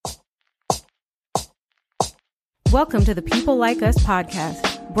Welcome to the People Like Us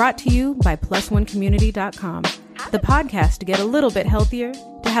podcast, brought to you by PlusOneCommunity.com. The podcast to get a little bit healthier,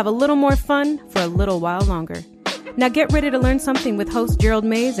 to have a little more fun for a little while longer. Now get ready to learn something with host Gerald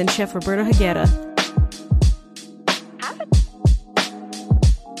Mays and Chef Roberto Higuera.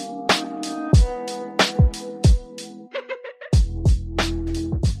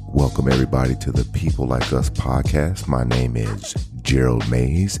 Welcome everybody to the People Like Us podcast. My name is Gerald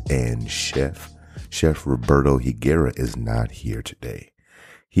Mays, and Chef Roberto Higuera is not here today.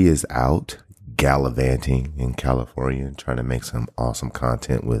 He is out gallivanting in California and trying to make some awesome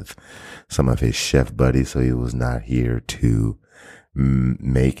content with some of his chef buddies, so he was not here to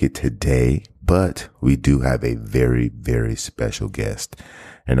make it today. But we do have a very, very special guest,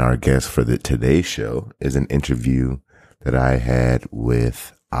 and our guest for today's show is an interview that I had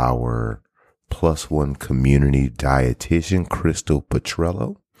with our Plus One community dietitian, Crystal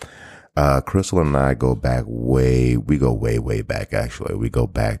Petrello. Crystal and I go way back, actually. We go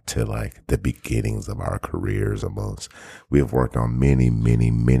back to like the beginnings of our careers almost. We have worked on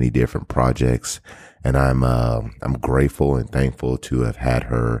many different projects, and I'm grateful and thankful to have had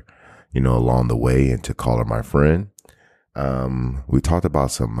her, along the way, and to call her my friend. We talked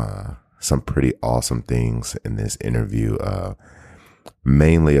about some pretty awesome things in this interview,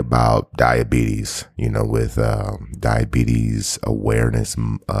 mainly about diabetes, with Diabetes Awareness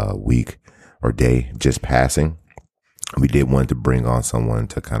Week or Day just passing. We did want to bring on someone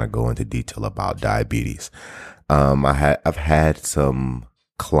to kind of go into detail about diabetes. I've had some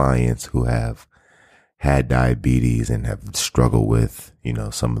clients who have had diabetes and have struggled with,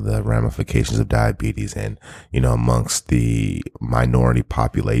 some of the ramifications of diabetes, and, amongst the minority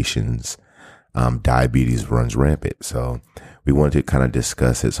populations, diabetes runs rampant. So we wanted to kind of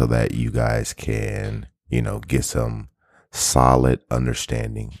discuss it so that you guys can, get some solid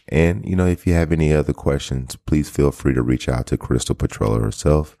understanding. And, if you have any other questions, please feel free to reach out to Crystal Petrello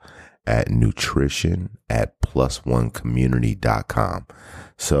herself at nutrition@plusoncommunity.com.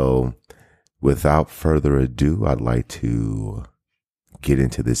 So without further ado, I'd like to get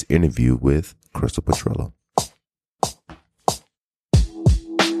into this interview with Crystal Petrello.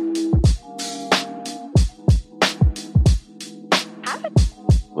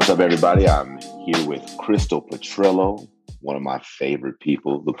 What's up, everybody? I'm here with Crystal Petrello, one of my favorite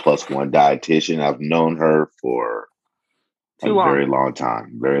people, the Plus One dietitian. I've known her for very long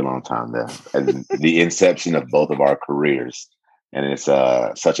time now, and the inception of both of our careers. And it's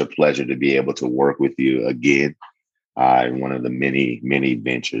such a pleasure to be able to work with you again in one of the many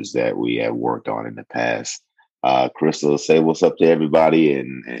ventures that we have worked on in the past. Crystal, say what's up to everybody,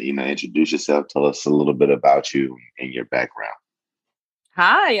 and introduce yourself. Tell us a little bit about you and your background.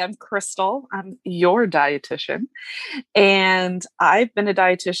 Hi, I'm Crystal. I'm your dietitian, and I've been a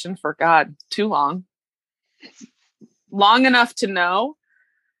dietitian for, too long. Long enough to know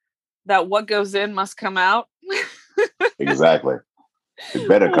that what goes in must come out. Exactly. It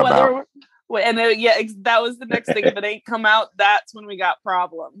better come out. And that was the next thing. If it ain't come out, that's when we got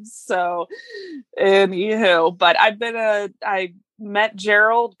problems. So, anywho, but I met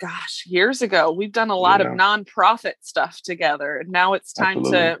Gerald, years ago. We've done a lot of nonprofit stuff together. And now it's time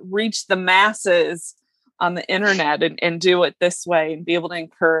to reach the masses on the internet and do it this way and be able to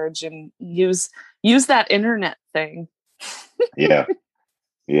encourage and use that internet thing. Yeah.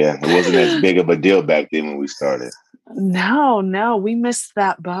 It wasn't as big of a deal back then when we started. No, we missed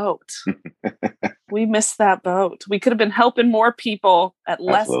that boat. We could have been helping more people at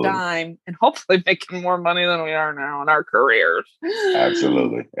less dime and hopefully making more money than we are now in our careers.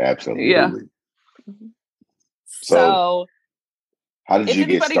 Absolutely. Yeah. So how did you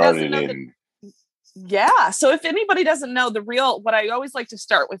get started so if anybody doesn't know what I always like to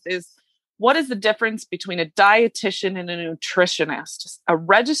start with is, what is the difference between a dietitian and a nutritionist? A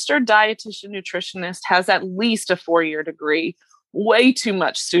registered dietitian nutritionist has at least a 4-year degree, way too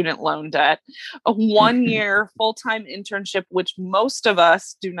much student loan debt, a 1-year full-time internship, which most of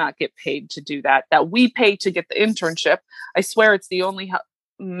us do not get paid to do that we pay to get the internship. I swear it's the only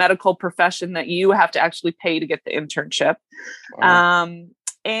medical profession that you have to actually pay to get the internship. Wow.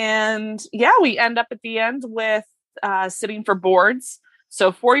 We end up at the end with sitting for boards.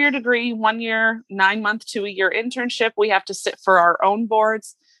 So 4-year degree, 1 year, 9-month to a year internship. We have to sit for our own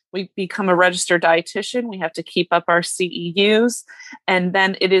boards. We become a registered dietitian. We have to keep up our CEUs. And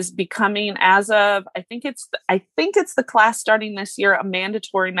then it is becoming, as of, I think it's the class starting this year, a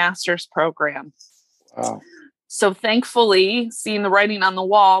mandatory master's program. Wow. So thankfully, seeing the writing on the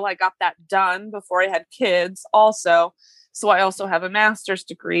wall, I got that done before I had kids also. So I also have a master's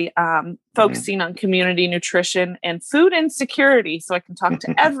degree focusing on community nutrition and food insecurity. So I can talk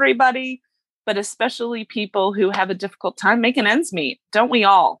to everybody but especially people who have a difficult time making ends meet. Don't we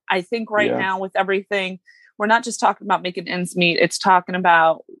all? I think right now with everything, we're not just talking about making ends meet. It's talking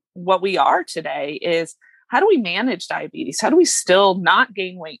about what we are today is how do we manage diabetes? How do we still not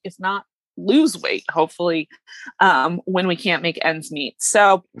gain weight, if not lose weight, hopefully, when we can't make ends meet?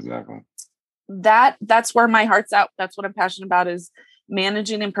 So exactly. That's where my heart's at. That's what I'm passionate about, is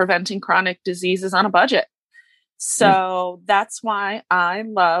managing and preventing chronic diseases on a budget. So that's why I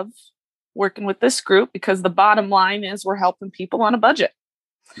love working with this group, because the bottom line is we're helping people on a budget.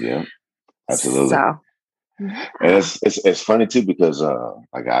 Yeah, absolutely. So, and it's funny too, because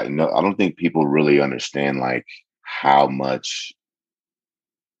like I don't think people really understand like how much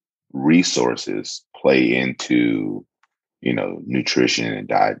resources play into, you know, nutrition and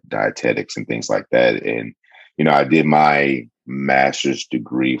dietetics and things like that. And, you know, I did my master's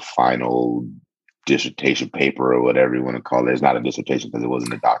degree final dissertation paper, or whatever you want to call it. It's not a dissertation because it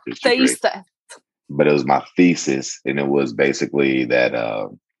wasn't a doctor's degree, but it was my thesis. And it was basically that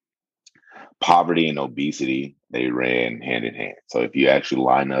poverty and obesity, they ran hand in hand. So if you actually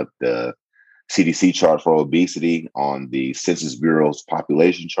line up the CDC chart for obesity on the Census Bureau's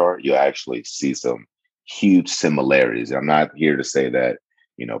population chart, you'll actually see some huge similarities. I'm not here to say that,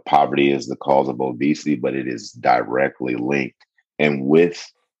 you know, poverty is the cause of obesity, but it is directly linked. And with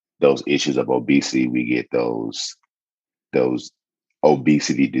those issues of obesity, we get those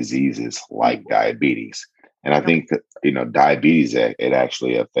obesity diseases like diabetes. And I think that, you know, diabetes, it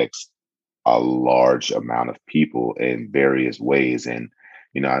actually affects a large amount of people in various ways. And,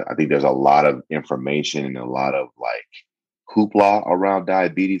 you know, I think there's a lot of information and a lot of like hoopla around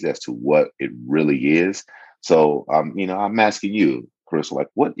diabetes as to what it really is. So, you know, I'm asking you, Chris, like,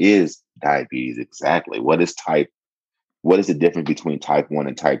 what is diabetes exactly? What is the difference between type 1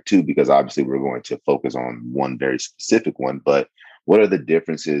 and type 2? Because obviously we're going to focus on one very specific one, but what are the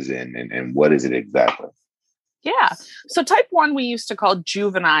differences and what is it exactly? Yeah. So type 1, we used to call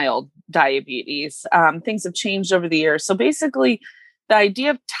juvenile diabetes. Things have changed over the years. So basically, the idea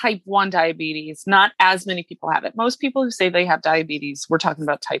of type 1 diabetes, not as many people have it. Most people who say they have diabetes, we're talking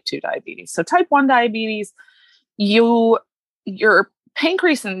about type 2 diabetes. So type 1 diabetes, your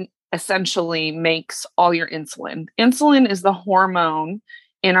pancreas essentially makes all your insulin. Insulin is the hormone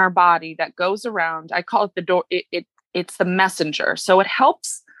in our body that goes around. I call it the door. It's the messenger. So it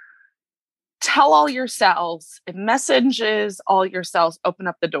helps tell all your cells, it messages all your cells, open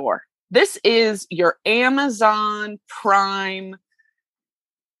up the door. This is your Amazon Prime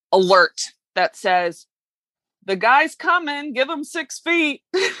alert that says, the guy's coming, give him 6 feet.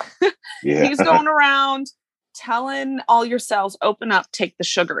 Yeah. He's going around telling all your cells, open up, take the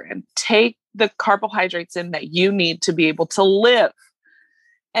sugar in, take the carbohydrates in that you need to be able to live.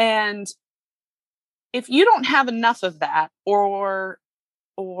 And if you don't have enough of that, or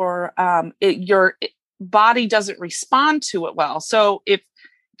your body doesn't respond to it well. So if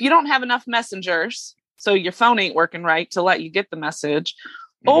you don't have enough messengers, so your phone ain't working right to let you get the message,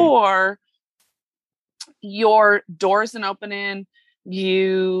 or your door isn't opening,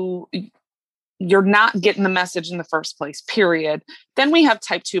 you're not getting the message in the first place, period. Then we have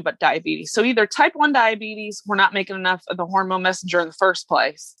type 2 but diabetes. So either type 1 diabetes, we're not making enough of the hormone messenger in the first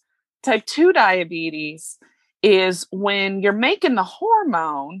place. Type 2 diabetes is when you're making the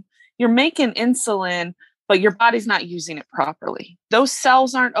hormone, you're making insulin, but your body's not using it properly. Those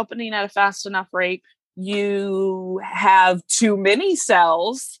cells aren't opening at a fast enough rate. You have too many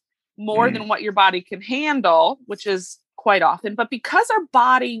cells, more than what your body can handle, which is quite often. But because our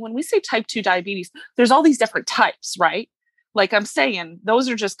body, when we say type 2 diabetes, there's all these different types, right? Like I'm saying, those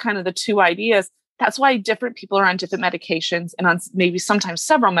are just kind of the two ideas. That's why different people are on different medications and on maybe sometimes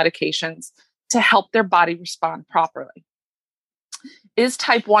several medications to help their body respond properly. Is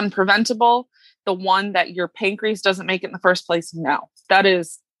type 1 preventable? The one that your pancreas doesn't make it in the first place? No. That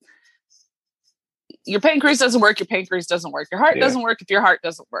is, your pancreas doesn't work, your pancreas doesn't work. Your heart doesn't work if your heart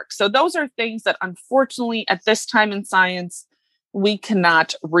doesn't work. So those are things that unfortunately at this time in science, we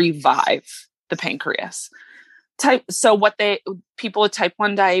cannot revive the pancreas. So what people with type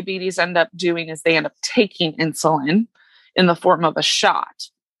 1 diabetes end up doing is they end up taking insulin in the form of a shot,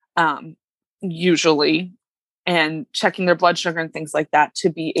 usually, and checking their blood sugar and things like that to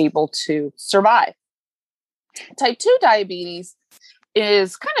be able to survive. Type 2 diabetes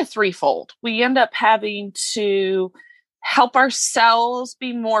is kind of threefold. We end up having to help our cells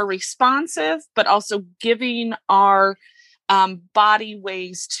be more responsive, but also giving our body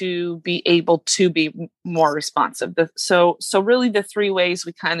ways to be able to be more responsive. So really the 3 ways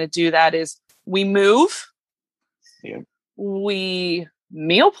we kind of do that is we move, we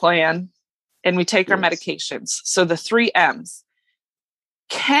meal plan, and we take our medications. So the 3 M's: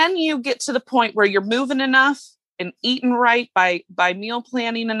 Can you get to the point where you're moving enough and eating right by meal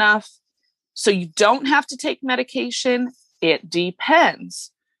planning enough so you don't have to take medication? It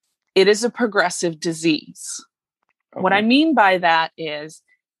depends. It is a progressive disease. Okay. What I mean by that is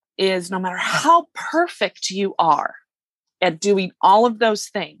no matter how perfect you are at doing all of those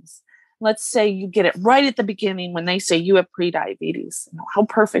things, let's say you get it right at the beginning when they say you have prediabetes, how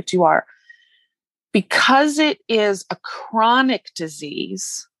perfect you are. Because it is a chronic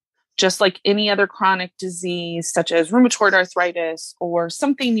disease, just like any other chronic disease, such as rheumatoid arthritis or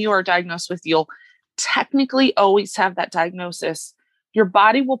something you are diagnosed with, you'll technically always have that diagnosis. Your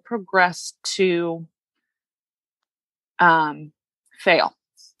body will progress to fail,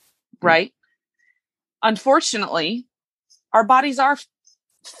 right? Unfortunately, our bodies are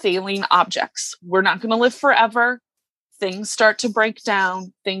failing objects. We're not going to live forever. Things start to break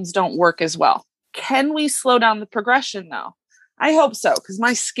down. Things don't work as well. Can we slow down the progression though? I hope so, because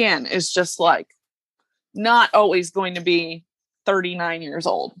my skin is just like not always going to be 39 years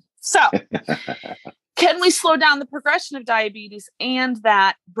old. So can we slow down the progression of diabetes and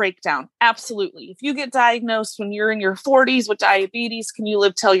that breakdown? Absolutely. If you get diagnosed when you're in your 40s with diabetes, can you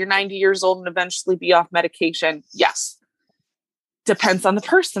live till you're 90 years old and eventually be off medication? Yes. Depends on the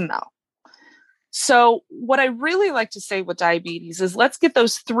person though. So what I really like to say with diabetes is let's get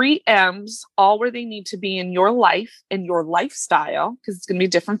those 3 M's all where they need to be in your life and your lifestyle, because it's going to be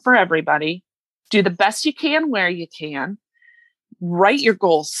different for everybody. Do the best you can where you can. Write your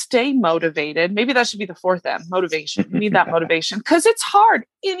goals. Stay motivated. Maybe that should be the 4th M, motivation. You need that motivation because it's hard.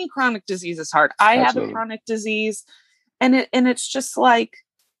 Any chronic disease is hard. I have a chronic disease and it's just like,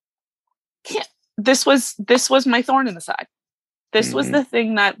 this was my thorn in the side. This was the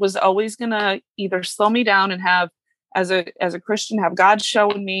thing that was always going to either slow me down and have, as a Christian, have God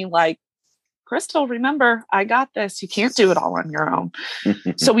showing me like, Crystal, remember, I got this. You can't do it all on your own.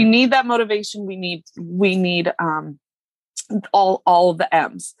 So we need that motivation. We need all of the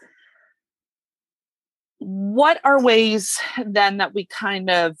M's. What are ways then that we kind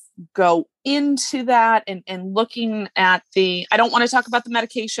of go into that and looking at I don't want to talk about the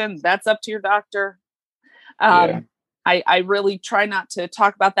medication. That's up to your doctor. I really try not to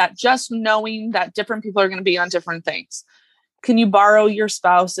talk about that, just knowing that different people are going to be on different things. Can you borrow your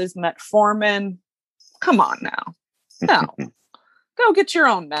spouse's metformin? Come on now. No. Go get your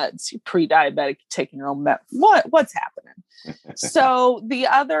own meds. You're pre-diabetic, taking your own meds. What's happening? So the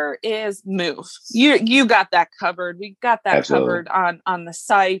other is move. You got that covered. We got that covered on the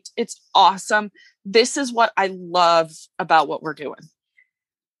site. It's awesome. This is what I love about what we're doing.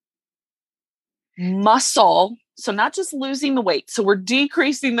 Muscle. So not just losing the weight. So we're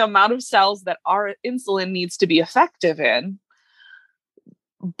decreasing the amount of cells that our insulin needs to be effective in,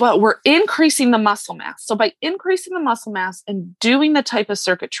 but we're increasing the muscle mass. So by increasing the muscle mass and doing the type of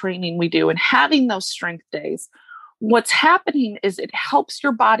circuit training we do and having those strength days, what's happening is it helps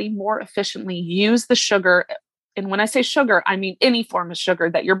your body more efficiently use the sugar. And when I say sugar, I mean any form of sugar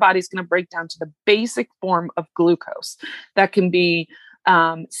that your body's going to break down to the basic form of glucose. That can be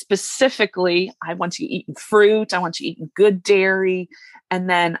specifically, I want you eating fruit. I want you eating good dairy. And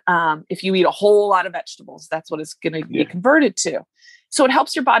then if you eat a whole lot of vegetables, that's what it's going to be converted to. So it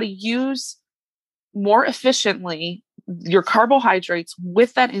helps your body use more efficiently your carbohydrates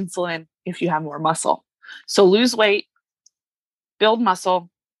with that insulin if you have more muscle. So lose weight, build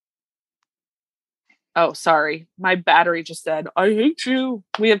muscle. Oh, sorry. My battery just said, I hate you.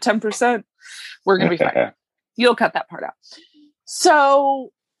 We have 10%. We're going to be fine. You'll cut that part out.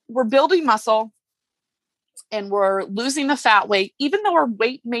 So we're building muscle and we're losing the fat weight, even though our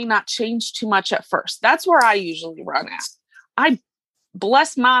weight may not change too much at first. That's where I usually run at. I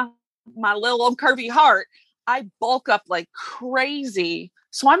bless my little old curvy heart. I bulk up like crazy.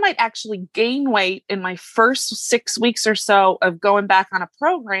 So I might actually gain weight in my first 6 weeks or so of going back on a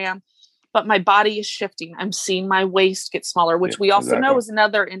program, but my body is shifting. I'm seeing my waist get smaller, which we also know is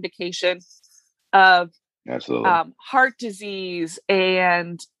another indication of heart disease,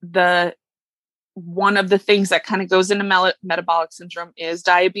 and one of the things that kind of goes into metabolic syndrome is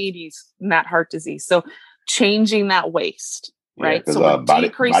diabetes and that heart disease. So changing that waist, right? So body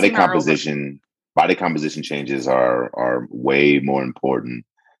composition changes are way more important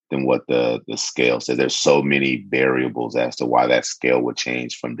than what the scale says. There's so many variables as to why that scale would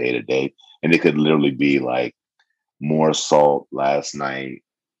change from day to day, and it could literally be like more salt last night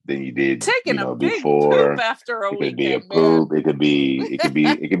than you did, taking a big before. Poop after a weekend. It could be a poop.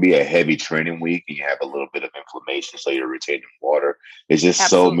 It could be a heavy training week, and you have a little bit of inflammation, so you're retaining water. It's just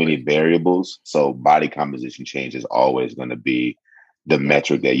so many variables. So body composition change is always going to be the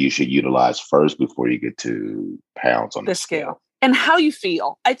metric that you should utilize first before you get to pounds on the scale. and how you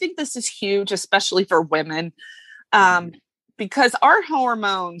feel. I think this is huge, especially for women, because our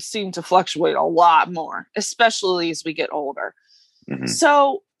hormones seem to fluctuate a lot more, especially as we get older. Mm-hmm.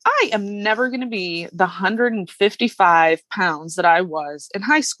 So I am never going to be the 155 pounds that I was in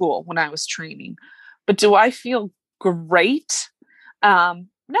high school when I was training. But do I feel great?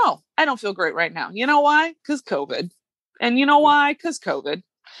 No, I don't feel great right now. You know why? Because COVID. And you know why? Because COVID.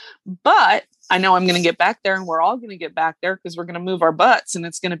 But I know I'm going to get back there, and we're all going to get back there because we're going to move our butts, and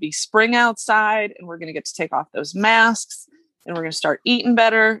it's going to be spring outside, and we're going to get to take off those masks, and we're going to start eating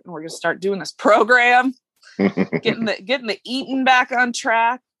better, and we're going to start doing this program, getting the eating back on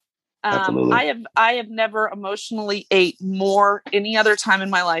track. I have never emotionally ate more any other time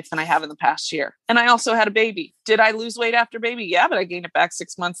in my life than I have in the past year. And I also had a baby. Did I lose weight after baby? Yeah, but I gained it back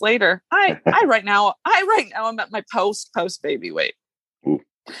 6 months later. I right now I'm at my post baby weight. Ooh.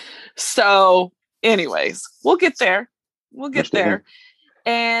 So anyways, we'll get there.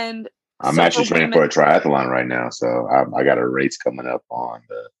 And I'm actually training for a triathlon right now. So I got a race coming up on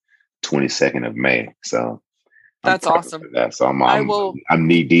the 22nd of May. So that's awesome. That. So I'm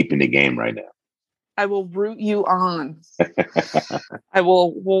knee deep in the game right now. I will root you on. I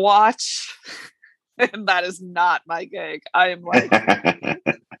will watch. And that is not my gig. I am like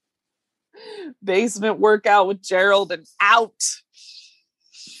basement workout with Gerald and out.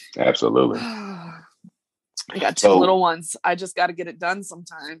 Absolutely. I got two little ones. I just got to get it done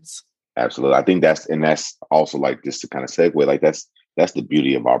sometimes. Absolutely. I think that's also like, just to kind of segue, like that's the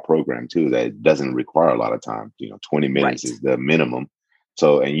beauty of our program too, that it doesn't require a lot of time. 20 minutes is the minimum.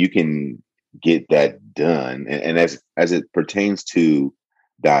 So, and you can get that done. And as it pertains to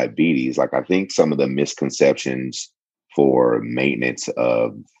diabetes, like I think some of the misconceptions for maintenance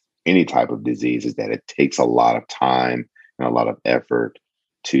of any type of disease is that it takes a lot of time and a lot of effort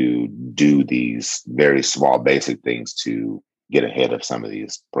to do these very small, basic things to get ahead of some of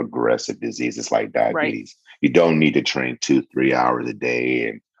these progressive diseases like diabetes. Right. You don't need to train 2-3 hours a day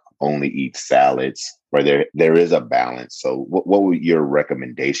and only eat salads, where there is a balance. So what would your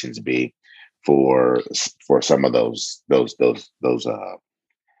recommendations be for some of those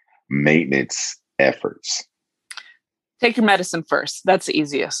maintenance efforts? Take your medicine first. That's the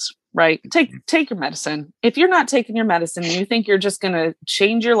easiest, right? Take your medicine. If you're not taking your medicine and you think you're just going to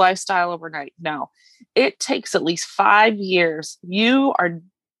change your lifestyle overnight, no. It takes at least 5 years. You are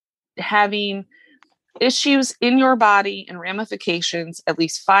having issues in your body and ramifications at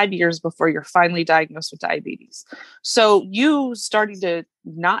least 5 years before you're finally diagnosed with diabetes. So you starting to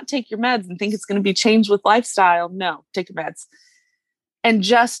not take your meds and think it's going to be changed with lifestyle. No, take your meds. And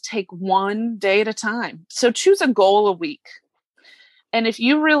just take one day at a time. So choose a goal a week. And if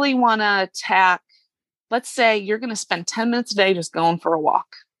you really want to attack, let's say you're going to spend 10 minutes a day just going for a walk.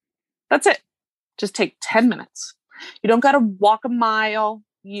 That's it. Just take 10 minutes. You don't got to walk a mile.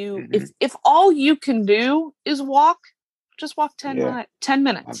 If all you can do is walk, just walk 10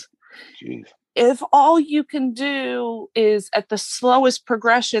 minutes. Jeez. If all you can do is at the slowest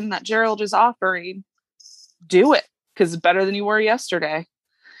progression that Gerald is offering, do it. Because it's better than you were yesterday.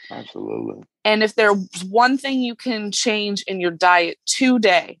 Absolutely. And if there's one thing you can change in your diet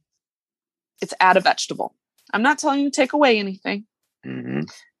today, it's add a vegetable. I'm not telling you to take away anything. Mm-hmm.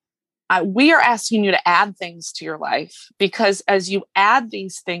 We are asking you to add things to your life, because as you add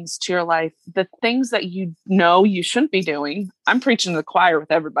these things to your life, the things that you know you shouldn't be doing, I'm preaching to the choir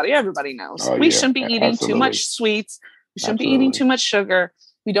with everybody. Everybody knows. We shouldn't be eating too much sweets. We shouldn't be eating too much sugar.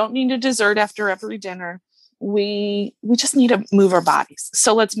 We don't need a dessert after every dinner. We just need to move our bodies.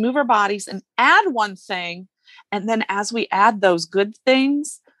 So let's move our bodies and add one thing. And then as we add those good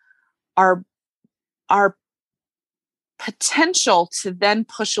things, our potential to then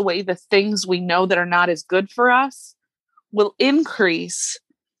push away the things we know that are not as good for us will increase,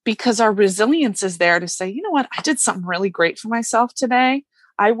 because our resilience is there to say, you know what, I did something really great for myself today.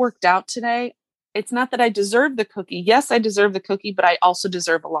 I worked out today. It's not that I deserve the cookie. Yes, I deserve the cookie, but I also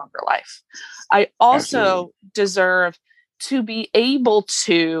deserve a longer life. I also deserve to be able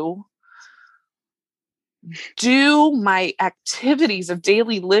to do my activities of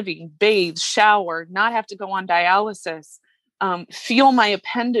daily living, bathe, shower, not have to go on dialysis, feel my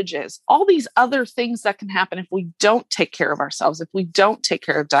appendages, all these other things that can happen if we don't take care of ourselves, if we don't take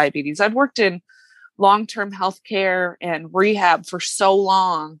care of diabetes. I've worked in long-term healthcare and rehab for so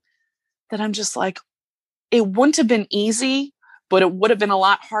long that I'm just like, it wouldn't have been easy, but it would have been a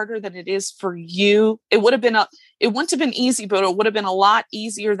lot harder than it is for you. It wouldn't have been easy, but it would have been a lot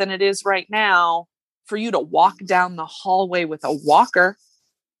easier than it is right now for you to walk down the hallway with a walker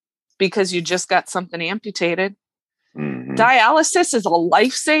because you just got something amputated. Mm-hmm. Dialysis is a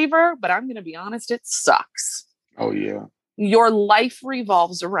lifesaver, but I'm going to be honest, it sucks. Oh yeah. your life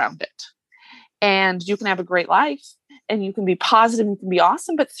revolves around it. And you can have a great life and you can be positive, you can be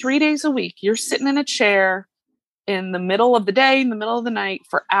awesome, but 3 days a week, you're sitting in a chair in the middle of the day, in the middle of the night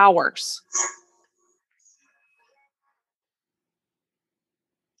for hours.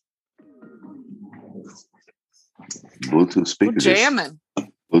 Bluetooth speaker. Jamming.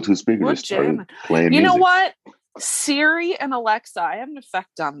 Bluetooth speaker just started playing music. You know what? Siri and Alexa, I have an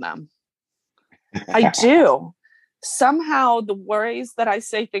effect on them. I do. Somehow the ways that I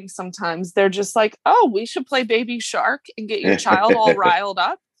say things sometimes, they're just like, oh, we should play Baby Shark and get your child all riled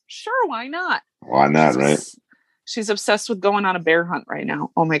up. Sure, why not? Why not, right? She's obsessed with going on a bear hunt right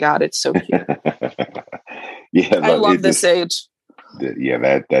now. Oh my God, it's so cute. Yeah, I love this age. Yeah,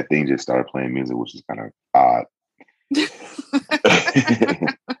 that thing just started playing music, which is kind of odd.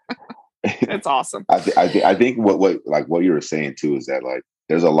 It's awesome. I think what you were saying too is that like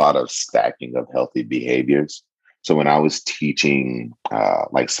there's a lot of stacking of healthy behaviors. So when I was teaching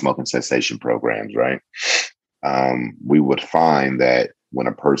like smoking cessation programs, right, we would find that when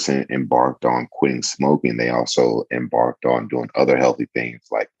a person embarked on quitting smoking, they also embarked on doing other healthy things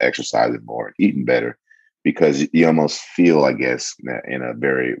like exercising more, eating better, because you almost feel, I guess, in a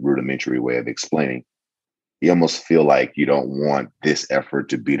very rudimentary way of explaining, you almost feel like you don't want this effort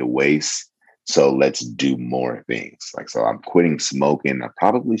to be to waste. So let's do more things. Like, so I'm quitting smoking. I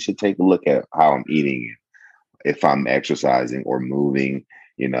probably should take a look at how I'm eating, if I'm exercising or moving,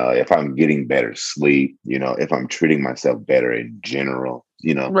 if I'm getting better sleep, if I'm treating myself better in general,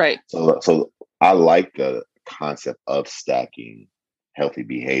 Right. So I like the concept of stacking healthy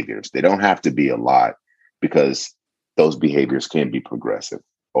behaviors. They don't have to be a lot because those behaviors can be progressive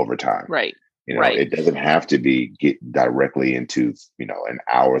over time. Right. It doesn't have to be get directly into, an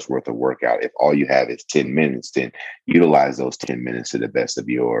hour's worth of workout. If all you have is 10 minutes, then utilize those 10 minutes to the best of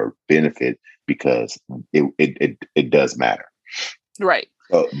your benefit, because it does matter. Right.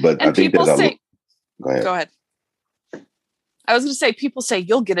 But I think there's go ahead. I was going to say, people say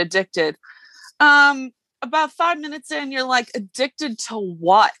you'll get addicted. About 5 minutes in, you're like, addicted to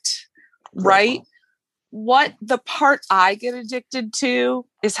what? Right? What the part I get addicted to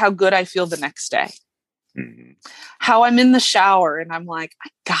is how good I feel the next day. Mm-hmm. How I'm in the shower and I'm like, I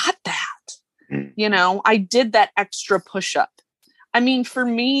got that. Mm-hmm. I did that extra push-up. I mean, for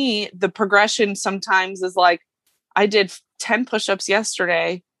me, the progression sometimes is like, I did 10 push-ups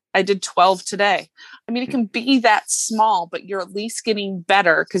yesterday. I did 12 today. I mean, it can be that small, but you're at least getting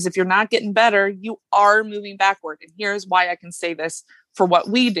better, because if you're not getting better, you are moving backward. And here's why I can say this for what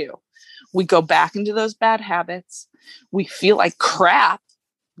we do. We go back into those bad habits. We feel like crap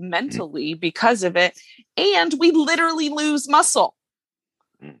mentally because of it. And we literally lose muscle.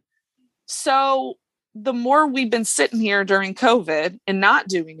 So the more we've been sitting here during COVID and not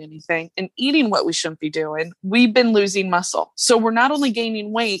doing anything and eating what we shouldn't be doing, we've been losing muscle. So we're not only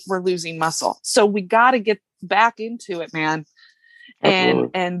gaining weight, we're losing muscle. So we got to get back into it, man.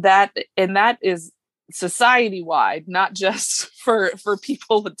 And that is society-wide, not just for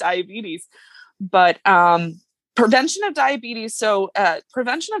people with diabetes, but prevention of diabetes. So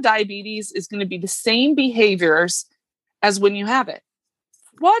prevention of diabetes is going to be the same behaviors as when you have it.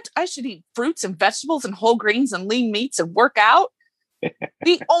 What? I should eat fruits and vegetables and whole grains and lean meats and work out?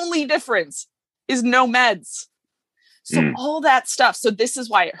 The only difference is no meds. So all that stuff. So this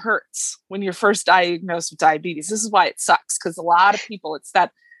is why it hurts when you're first diagnosed with diabetes. This is why it sucks, because a lot of people, it's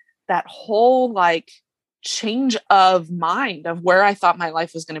that whole like change of mind of where I thought my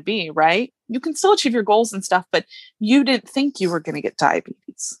life was going to be, right? You can still achieve your goals and stuff, but you didn't think you were going to get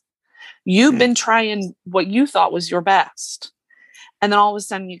diabetes. You've been trying what you thought was your best. And then all of a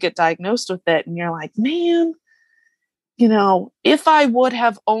sudden you get diagnosed with it and you're like, man, if I would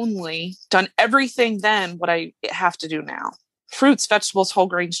have only done everything then what I have to do now, fruits, vegetables, whole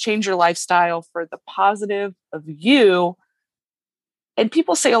grains, change your lifestyle for the positive of you. And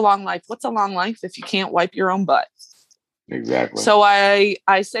people say a long life. What's a long life if you can't wipe your own butt? Exactly. So I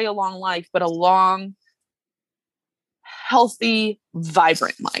say a long life, but a long, healthy,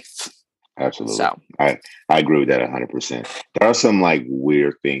 vibrant life. Absolutely. So I agree with that 100%. There are some like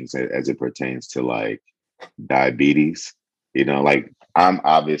weird things as it pertains to like diabetes. Like I'm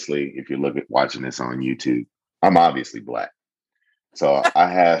obviously, if you're watching this on YouTube, I'm obviously Black. So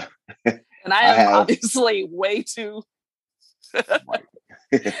I have, and I am obviously way too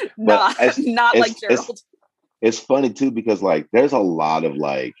not like Gerald. It's funny too, because like there's a lot of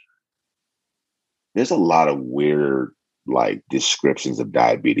weird like descriptions of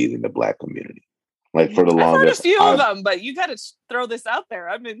diabetes in the Black community. Like for the longest, I've heard a few of them, but you got to throw this out there.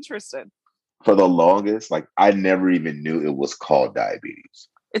 I'm interested. For the longest, like I never even knew it was called diabetes.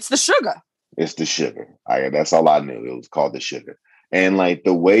 It's the sugar. It's the sugar. That's all I knew. It was called the sugar. And like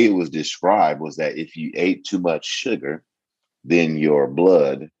the way it was described was that if you ate too much sugar, then your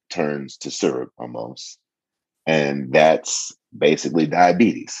blood turns to syrup almost. And that's basically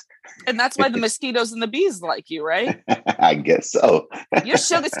diabetes. And that's why the mosquitoes and the bees like you, right? I guess so. Your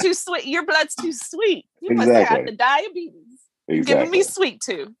sugar's too sweet. Your blood's too sweet. You Exactly. must have the diabetes. Exactly. Giving me sweet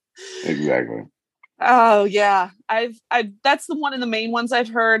too. Exactly. Oh yeah. That's one of the main ones I've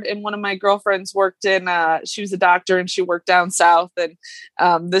heard. And one of my girlfriends worked in, she was a doctor and she worked down south.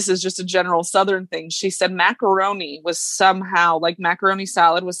 And this is just a general Southern thing. She said macaroni was somehow, like macaroni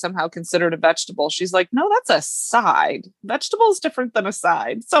salad was somehow considered a vegetable. She's like, no, that's a side. Vegetable is different than a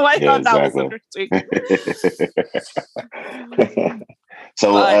side. So I thought exactly. That was interesting.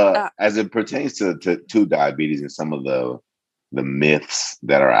 So as it pertains to diabetes and some of the myths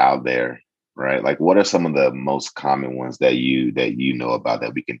that are out there, right? Like, what are some of the most common ones that you know about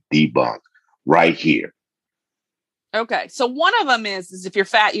that we can debunk right here? Okay. So one of them is if you're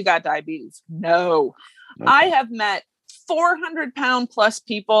fat, you got diabetes. No. Okay. I have met 400-pound plus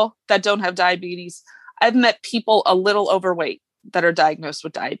people that don't have diabetes. I've met people a little overweight that are diagnosed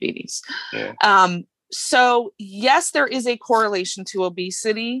with diabetes. Yeah. So yes, there is a correlation to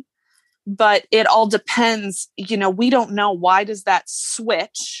obesity, but it all depends. We don't know, why does that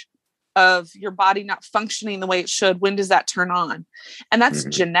switch of your body not functioning the way it should, when does that turn on? And that's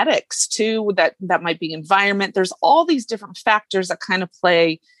genetics too, that might be environment. There's all these different factors that kind of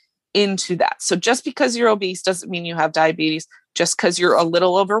play into that. So just because you're obese doesn't mean you have diabetes. Just because you're a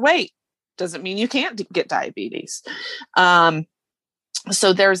little overweight doesn't mean you can't get diabetes.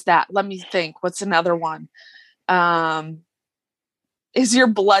 So there's that. Let me think. What's another one? Is your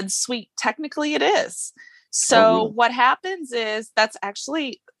blood sweet? Technically it is. So what happens is, that's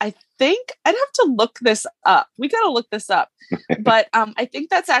actually, I think I'd have to look this up. We got to look this up. But I think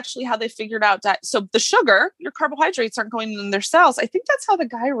that's actually how they figured out that. So the sugar, your carbohydrates aren't going in their cells. I think that's how the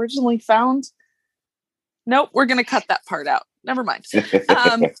guy originally found. Nope, we're going to cut that part out. Never mind.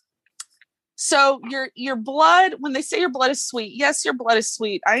 So your blood, when they say your blood is sweet, yes, your blood is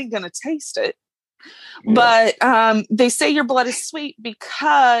sweet. I ain't going to taste it. Yeah. But they say your blood is sweet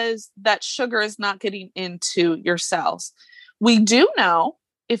because that sugar is not getting into your cells. We do know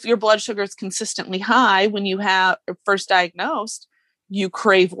if your blood sugar is consistently high when you have first diagnosed, you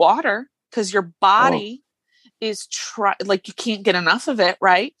crave water because your body is like you can't get enough of it,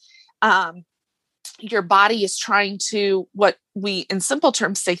 right? Your body is trying to, what we in simple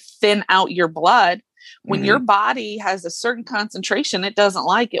terms say, thin out your blood. When your body has a certain concentration, it doesn't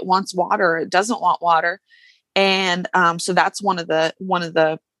like, it wants water, it doesn't want water. And so that's one of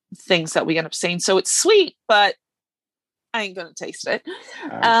the things that we end up saying. So it's sweet, but I ain't going to taste it.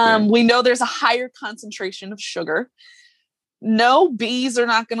 We know there's a higher concentration of sugar. No, bees are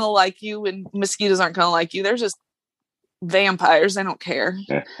not going to like you and mosquitoes aren't going to like you. They're just vampires. They don't care.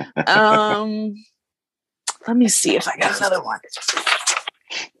 Let me see if I got another one.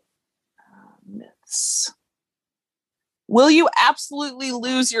 Myths. Will you absolutely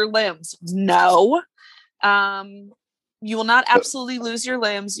lose your limbs? No. You will not absolutely lose your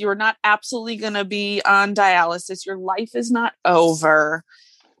limbs. You're not absolutely going to be on dialysis. Your life is not over.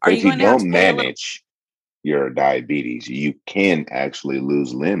 If you don't manage your diabetes, you can actually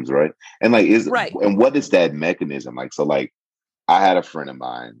lose limbs, right? And like, and what is that mechanism like? So like, I had a friend of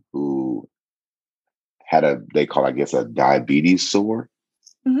mine who had they call, I guess, a diabetes sore.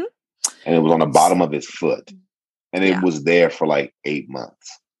 Mm-hmm. And it was on the bottom of his foot. And it was there for like 8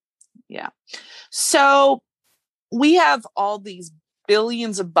 months. Yeah. So we have all these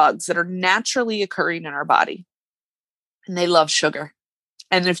billions of bugs that are naturally occurring in our body. And they love sugar.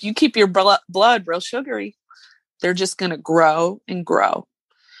 And if you keep your blood real sugary, they're just going to grow and grow.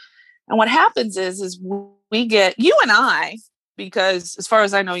 And what happens is we get, you and I, because as far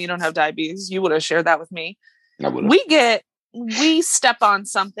as I know, you don't have diabetes. You would have shared that with me. I would have. We step on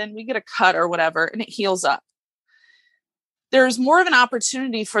something, we get a cut or whatever, and it heals up. There's more of an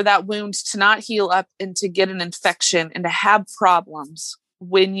opportunity for that wound to not heal up and to get an infection and to have problems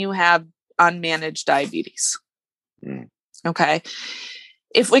when you have unmanaged diabetes. Okay.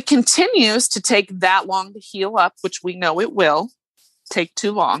 If it continues to take that long to heal up, which we know it will take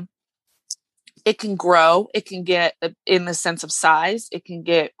too long, it can grow. It can get, in the sense of size, it can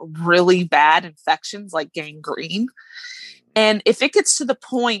get really bad infections like gangrene. And if it gets to the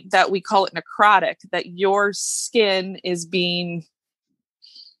point that we call it necrotic, that your skin is being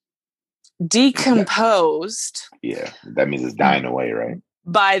decomposed. Yeah, that means it's dying away, right?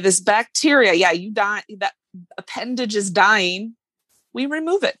 By this bacteria. Yeah, you die. That appendage is dying. We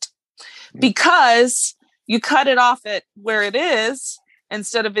remove it because you cut it off at where it is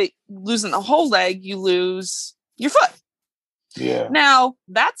instead of it losing the whole leg, you lose your foot. Yeah. Now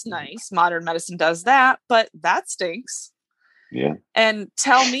that's nice. Modern medicine does that, but that stinks. Yeah. And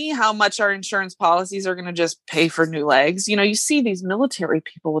tell me how much our insurance policies are going to just pay for new legs. You know, you see these military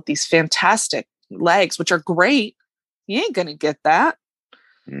people with these fantastic legs, which are great. You ain't going to get that.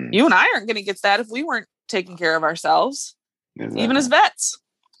 You and I aren't going to get that if we weren't taking care of ourselves, even as vets.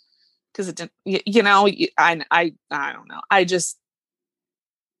 Because it didn't, you know, I don't know.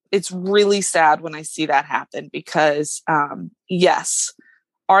 It's really sad when I see that happen because, yes,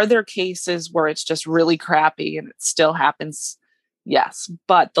 are there cases where it's just really crappy and it still happens? Yes,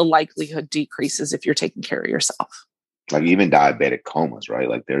 but the likelihood decreases if you're taking care of yourself. Like even diabetic comas, right?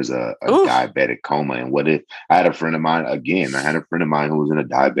 Like there's a diabetic coma. And what if I had a friend of mine, who was in a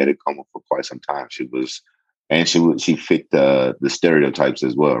diabetic coma for quite some time. She fit the stereotypes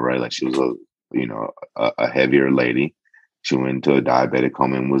as well, right? Like she was a heavier lady. She went into a diabetic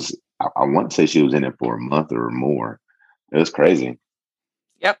coma and I want to say she was in it for a month or more. It was crazy.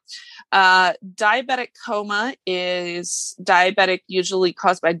 Yep. Diabetic coma is diabetic, usually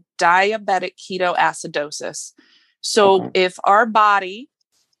caused by diabetic ketoacidosis. So if our body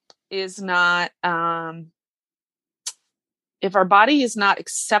is not,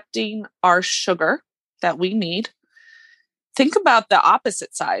 accepting our sugar that we need, think about the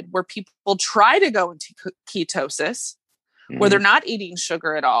opposite side where people try to go into ketosis, where they're not eating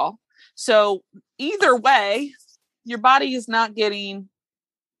sugar at all. So either way, your body is not getting.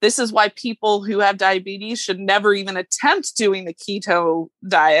 This is why people who have diabetes should never even attempt doing the keto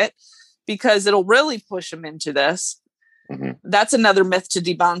diet, because it'll really push them into this. That's another myth to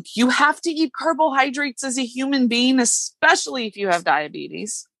debunk. You have to eat carbohydrates as a human being, especially if you have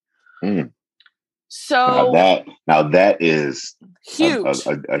diabetes. So now that is huge,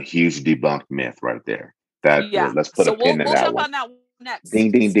 a huge debunked myth right there. Let's put a pin in that one. We'll jump on that one next.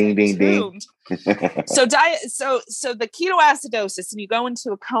 Ding, ding, ding, ding, ding. So the ketoacidosis, and you go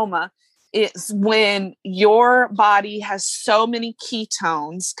into a coma, is when your body has so many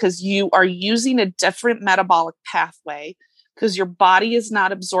ketones because you are using a different metabolic pathway because your body is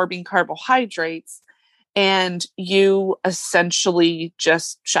not absorbing carbohydrates, and you essentially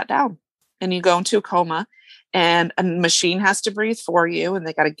just shut down and you go into a coma, and a machine has to breathe for you, and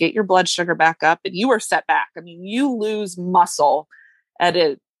they got to get your blood sugar back up, and you are set back. I mean, you lose muscle at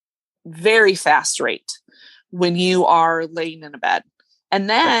a very fast rate when you are laying in a bed. And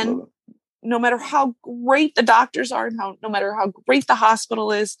then no matter how great the doctors are and no matter how great the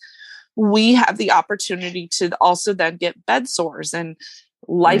hospital is, we have the opportunity to also then get bed sores, and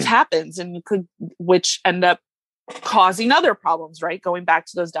life happens, and which end up causing other problems, right? Going back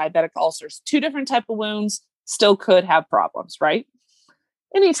to those diabetic ulcers, 2 different type of wounds still could have problems, right?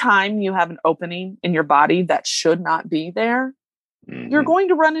 Anytime you have an opening in your body that should not be there, you're going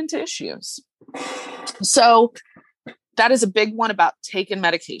to run into issues. So that is a big one about taking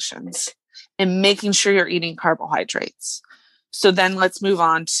medications and making sure you're eating carbohydrates. So then let's move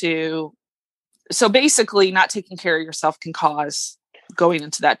on to, so basically not taking care of yourself can cause going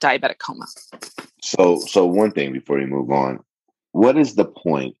into that diabetic coma. So one thing before we move on, what is the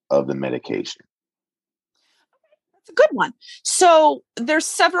point of the medication? That's a good one. So there's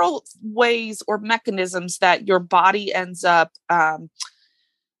several ways or mechanisms that your body ends up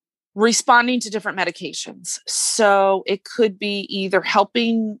responding to different medications. So it could be either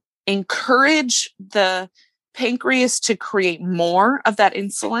helping encourage the pancreas to create more of that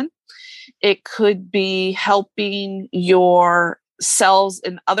insulin. It could be helping your cells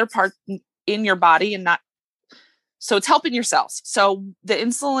in other parts in your body and not. So it's helping your cells. So the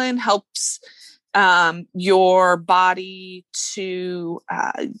insulin helps your body to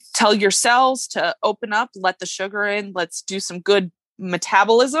tell your cells to open up, let the sugar in, let's do some good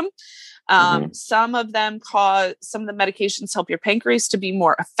metabolism. Some of the medications help your pancreas to be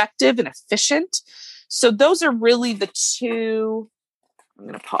more effective and efficient. So those are really the 2. I'm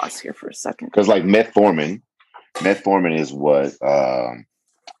going to pause here for a second. Because like metformin is what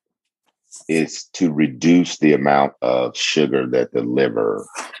is to reduce the amount of sugar that the liver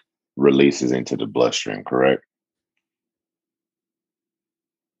releases into the bloodstream, correct?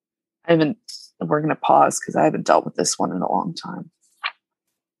 We're going to pause because I haven't dealt with this one in a long time.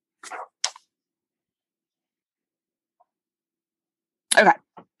 Okay.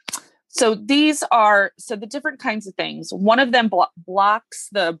 So these are, the different kinds of things. One of them blocks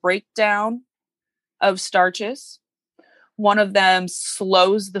the breakdown of starches. One of them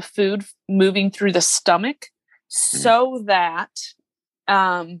slows the food moving through the stomach so that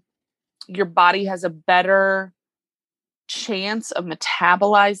your body has a better chance of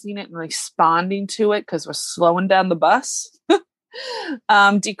metabolizing it and responding to it because we're slowing down the bus.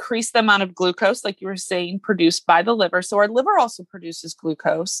 Decrease the amount of glucose, like you were saying, produced by the liver. So our liver also produces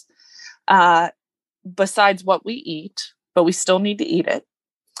glucose besides what we eat, but we still need to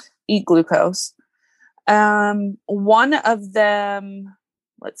eat glucose. One of them,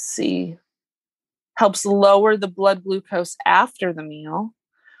 let's see, helps lower the blood glucose after the meal.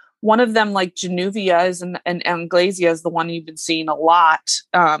 One of them, like Januvia and Anglasia, is the one you've been seeing a lot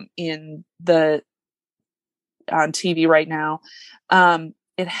on TV right now.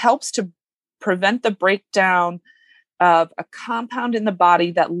 It helps to prevent the breakdown of a compound in the body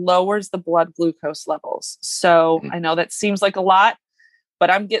that lowers the blood glucose levels. So I know that seems like a lot,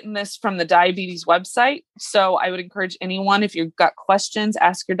 but I'm getting this from the diabetes website. So I would encourage anyone, if you've got questions,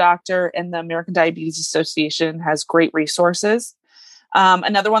 ask your doctor, and the American Diabetes Association has great resources.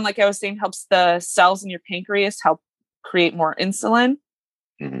 Another one, like I was saying, helps the cells in your pancreas help create more insulin,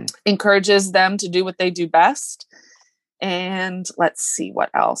 encourages them to do what they do best. And let's see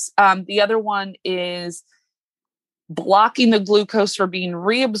what else. The other one is blocking the glucose from being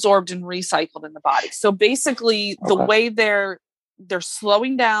reabsorbed and recycled in the body. So basically the way they're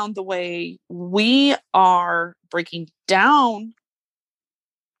slowing down the way we are breaking down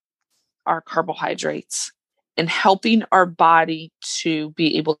our carbohydrates and helping our body to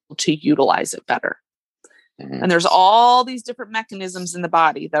be able to utilize it better. And there's all these different mechanisms in the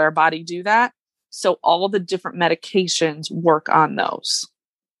body that our body do that. So all the different medications work on those.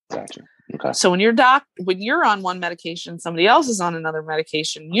 Gotcha. Okay. So when you're on one medication, somebody else is on another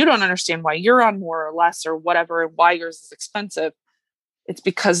medication, you don't understand why you're on more or less or whatever, and why yours is expensive. It's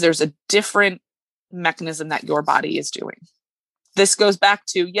because there's a different mechanism that your body is doing. This goes back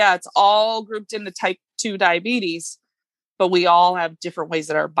to, it's all grouped into type 2 diabetes, but we all have different ways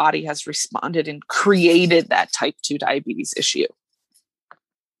that our body has responded and created that type 2 diabetes issue.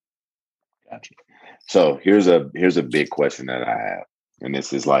 Gotcha. So here's a big question that I have. And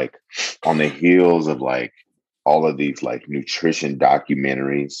this is like on the heels of like all of these like nutrition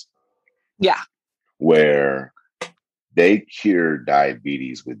documentaries. Yeah. Where they cure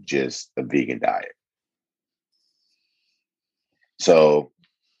diabetes with just a vegan diet. So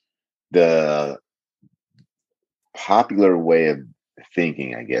the popular way of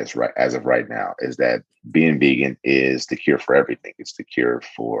thinking, I guess, right as of right now, is that being vegan is the cure for everything. It's the cure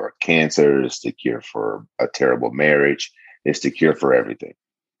for cancer. It's the cure for a terrible marriage. It's the cure for everything.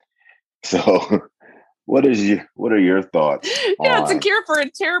 So what are your thoughts? Yeah, it's a cure for a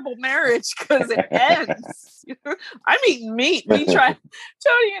terrible marriage because it ends. I'm eating meat. Tony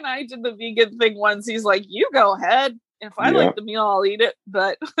and I did the vegan thing once. He's like, you go ahead. If I like the meal, I'll eat it,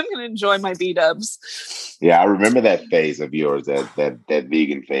 but I'm going to enjoy my B-dubs. Yeah, I remember that phase of yours, that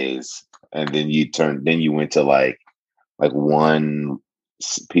vegan phase. And then you went to like one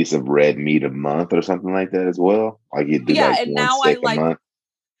piece of red meat a month or something like that as well. Like you do like and one now steak a month.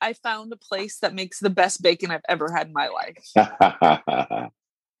 I found a place that makes the best bacon I've ever had in my life.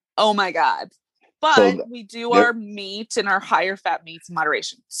 Oh my God. But we do our meat and our higher fat meats in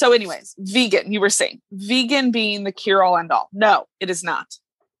moderation. So anyways, vegan, you were saying, vegan being the cure all end all. No, it is not.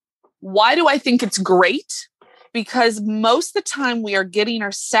 Why do I think it's great? Because most of the time we are getting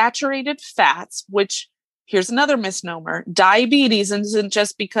our saturated fats, which here's another misnomer. Diabetes isn't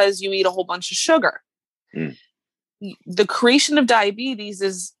just because you eat a whole bunch of sugar. The creation of diabetes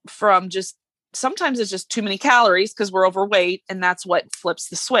is from sometimes it's just too many calories because we're overweight, and that's what flips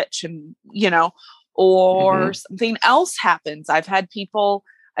the switch, and or something else happens. I've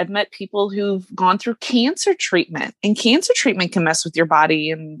met people who've gone through cancer treatment, and cancer treatment can mess with your body,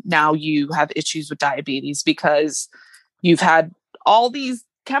 and now you have issues with diabetes because you've had all these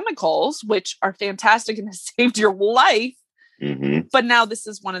chemicals, which are fantastic and has saved your life. But now this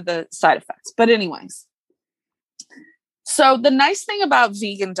is one of the side effects. But anyways, so the nice thing about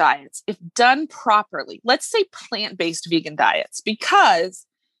vegan diets, if done properly, let's say plant-based vegan diets, because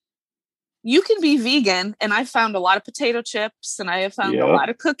you can be vegan, and I found a lot of potato chips, and I have found a lot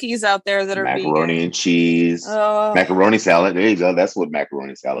of cookies out there that are macaroni vegan. And cheese, macaroni salad. There you go. That's what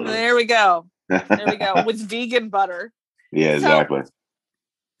macaroni salad is. There we go. With vegan butter. Yeah, exactly. So,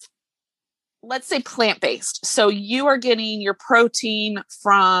 let's say plant-based. So you are getting your protein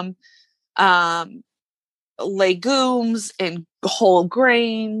from legumes and whole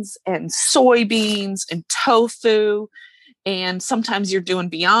grains and soybeans and tofu. And sometimes you're doing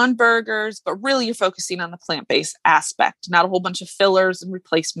Beyond Burgers, but really you're focusing on the plant-based aspect, not a whole bunch of fillers and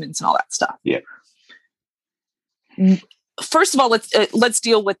replacements and all that stuff. Yeah. First of all, let's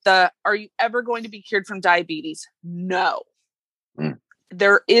deal with are you ever going to be cured from diabetes? No.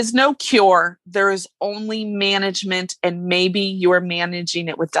 There is no cure. There is only management, and maybe you're managing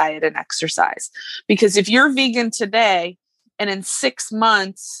it with diet and exercise. Because if you're vegan today and in 6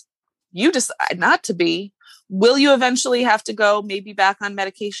 months, you decide not to be, will you eventually have to go maybe back on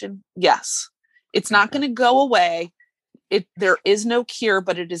medication? Yes. It's not going to go away. There is no cure,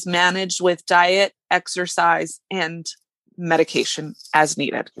 but it is managed with diet, exercise, and medication as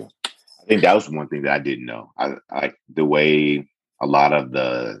needed. I think that was one thing that I didn't know. I like the way a lot of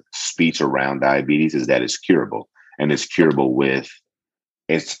the speech around diabetes is that it's curable, and it's curable with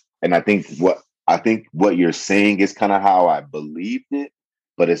it's. And I think what you're saying is kind of how I believed it,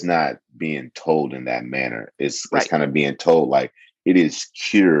 but it's not being told in that manner. It's kind of being told like it is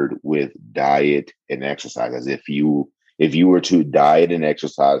cured with diet and exercise. As if you were to diet and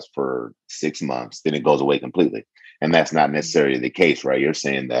exercise for 6 months, then it goes away completely. And that's not necessarily the case, right? You're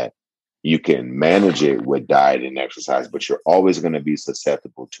saying that you can manage it with diet and exercise, but you're always going to be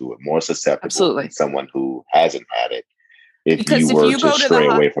susceptible to it, more susceptible than someone who hasn't had it. If you were to stray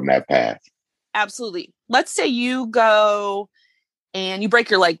away from that path. Absolutely. Let's say you go and you break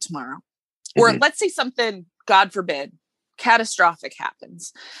your leg tomorrow, or let's say something, God forbid, catastrophic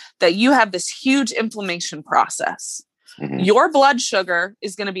happens, that you have this huge inflammation process. Your blood sugar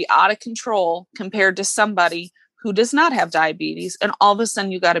is going to be out of control compared to somebody who does not have diabetes. And all of a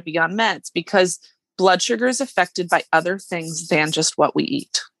sudden you got to be on meds because blood sugar is affected by other things than just what we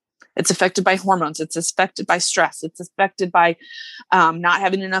eat. It's affected by hormones. It's affected by stress. It's affected by not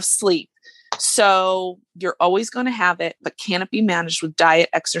having enough sleep. So you're always going to have it, but can it be managed with diet,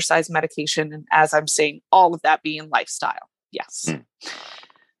 exercise, medication? And as I'm saying, all of that being lifestyle. Yes.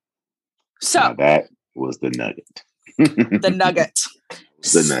 So now that was the nugget. The nugget.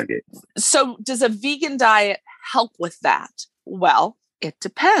 The nugget. So does a vegan diet help with that? Well, it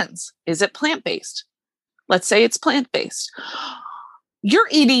depends. Is it plant-based? Let's say it's plant-based. You're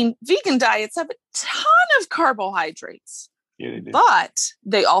eating vegan diets have a ton of carbohydrates, but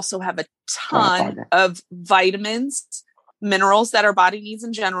they also have a ton of vitamins, minerals that our body needs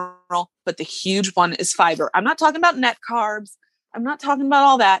in general. But the huge one is fiber. I'm not talking about net carbs. I'm not talking about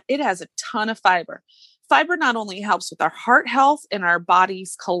all that. It has a ton of fiber. Fiber not only helps with our heart health and our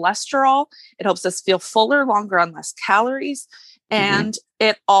body's cholesterol, it helps us feel fuller, longer on less calories. And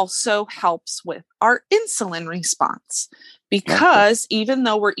it also helps with our insulin response because even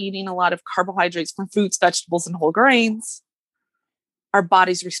though we're eating a lot of carbohydrates from fruits, vegetables, and whole grains, our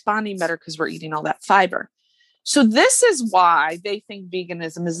body's responding better because we're eating all that fiber. So this is why they think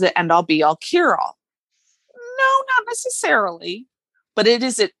veganism is the end all be all cure all. No, not necessarily. But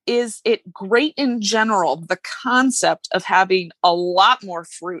is it great in general, the concept of having a lot more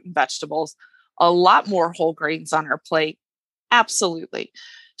fruit and vegetables, a lot more whole grains on our plate? Absolutely.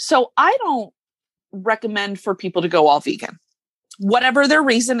 So I don't recommend for people to go all vegan. Whatever their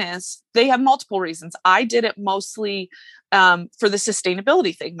reason is, they have multiple reasons. I did it mostly for the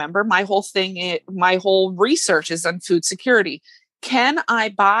sustainability thing. Remember, my whole research is on food security. Can I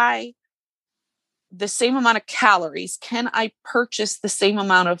buy the same amount of calories? Can I purchase the same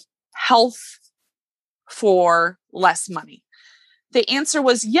amount of health for less money? The answer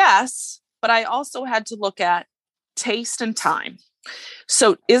was yes, but I also had to look at taste and time.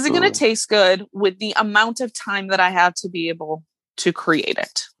 So is it going to taste good with the amount of time that I have to be able to create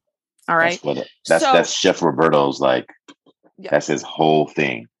it? All right. That's Chef Roberto's that's his whole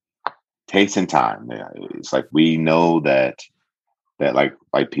thing. Taste and time. It's like, we know that like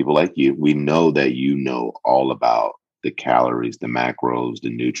people like you, we know that you know all about the calories, the macros,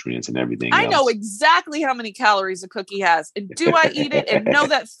 the nutrients, and everything else. I know exactly how many calories a cookie has. And do I eat it and know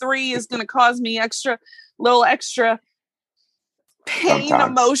that 3 is going to cause me little extra pain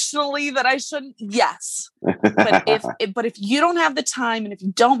sometimes emotionally that I shouldn't? Yes. But if you don't have the time, and if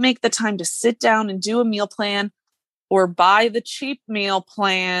you don't make the time to sit down and do a meal plan or buy the cheap meal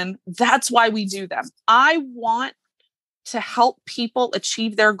plan, that's why we do them. I want to help people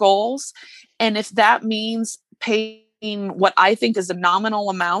achieve their goals. And if that means paying what I think is a nominal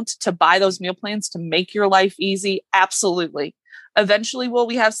amount to buy those meal plans to make your life easy, absolutely. Eventually, will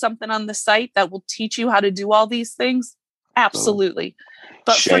we have something on the site that will teach you how to do all these things? Absolutely.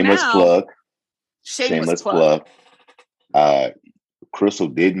 But shameless plug. Crystal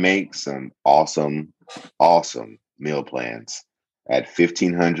did make some awesome meal plans at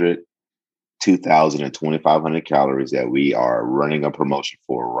 1,500, 2,000, and 2,500 calories that we are running a promotion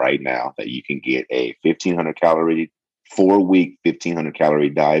for right now, that you can get a 1,500 calorie 4-week 1,500 calorie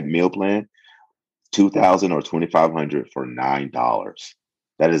diet meal plan, 2,000 or 2,500 for $9.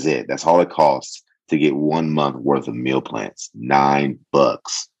 That is it. That's all it costs to get 1 month worth of meal plans. $9.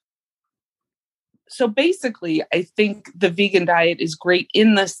 So basically, I think the vegan diet is great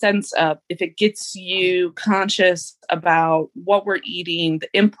in the sense of if it gets you conscious about what we're eating, the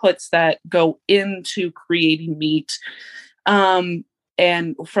inputs that go into creating meat, And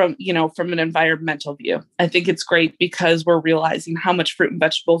from an environmental view, I think it's great because we're realizing how much fruit and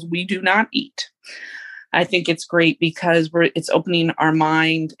vegetables we do not eat. I think it's great because it's opening our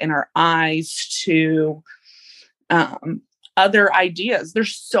mind and our eyes to other ideas.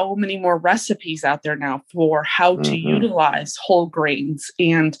 There's so many more recipes out there now for how to utilize whole grains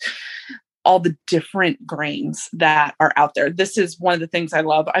and all the different grains that are out there. This is one of the things I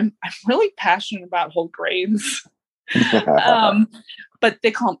love. I'm really passionate about whole grains. But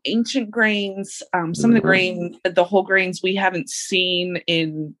they call them ancient grains. Some of the whole grains we haven't seen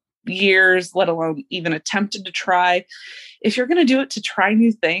in years, let alone even attempted to try. If you're going to do it to try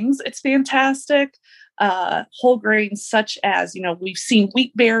new things, it's fantastic. Whole grains such as, we've seen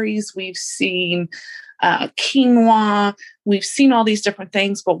wheat berries, we've seen quinoa, we've seen all these different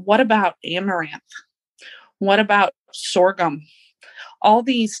things, but what about amaranth? What about sorghum? All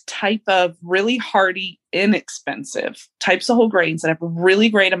these type of really hearty, inexpensive types of whole grains that have a really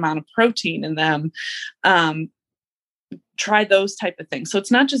great amount of protein in them. Try those type of things. So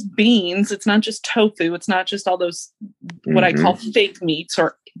it's not just beans. It's not just tofu. It's not just all those, what I call fake meats,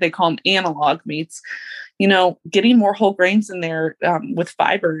 or they call them analog meats. Getting more whole grains in there with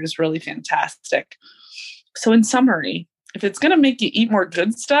fiber is really fantastic. So in summary, if it's going to make you eat more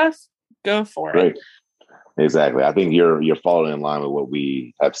good stuff, go for it. Exactly. I think you're following in line with what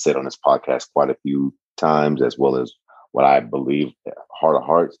we have said on this podcast quite a few times, as well as what I believe, heart of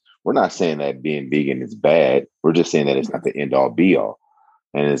hearts. We're not saying that being vegan is bad. We're just saying that it's not the end all be all.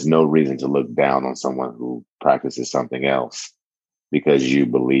 And there's no reason to look down on someone who practices something else because you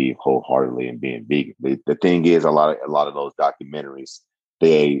believe wholeheartedly in being vegan. The thing is, a lot of those documentaries,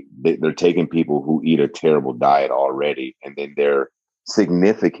 they're taking people who eat a terrible diet already, and then they're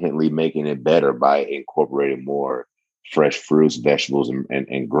significantly making it better by incorporating more fresh fruits, vegetables,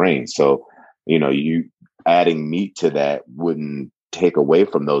 and grains. So, you adding meat to that wouldn't take away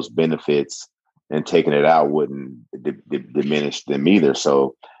from those benefits, and taking it out wouldn't diminish them either.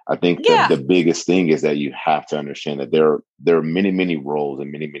 So I think the biggest thing is that you have to understand that there are many, many roles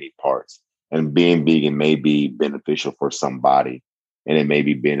and many, many parts, and being vegan may be beneficial for somebody, and it may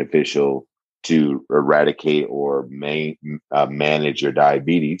be beneficial to eradicate or manage your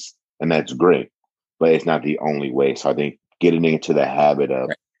diabetes, and that's great, but it's not the only way. So I think getting into the habit of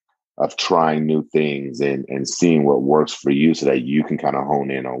trying new things and seeing what works for you so that you can kind of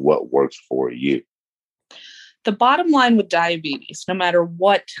hone in on what works for you. The bottom line with diabetes, no matter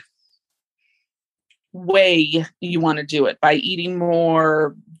what way you want to do it, by eating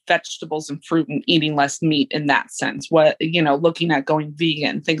more vegetables and fruit and eating less meat in that sense, looking at going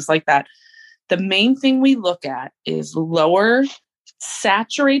vegan, things like that. The main thing we look at is lower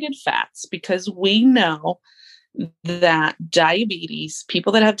saturated fats, because we know that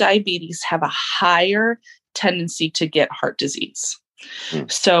people that have diabetes have a higher tendency to get heart disease.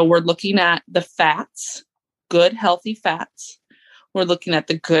 So we're looking at the fats, good, healthy fats. We're looking at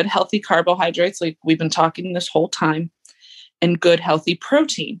the good, healthy carbohydrates, like we've been talking this whole time, and good, healthy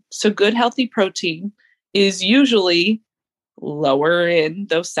protein. So good, healthy protein is usually lower in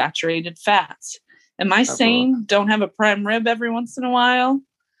those saturated fats. Am I saying don't have a prime rib every once in a while?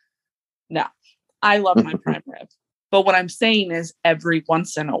 No, I love my prime rib. But what I'm saying is every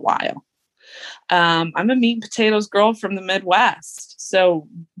once in a while. I'm a meat and potatoes girl from the Midwest. So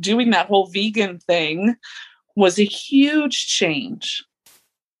doing that whole vegan thing was a huge change.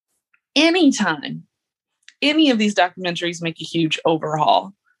 Anytime any of these documentaries make a huge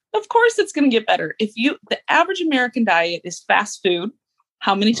overhaul, of course it's going to get better. The average American diet is fast food,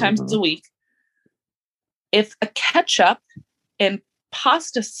 how many times a week? If a ketchup and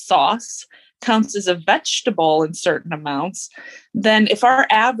pasta sauce counts as a vegetable in certain amounts, then if our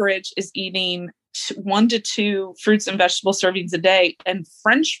average is eating 1 to 2 fruits and vegetable servings a day and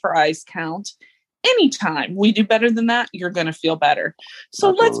French fries count, anytime we do better than that, you're going to feel better. So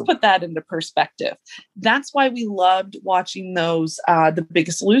Let's put that into perspective. That's why we loved watching those, The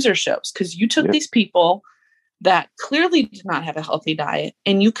Biggest Loser shows, because you took these people that clearly did not have a healthy diet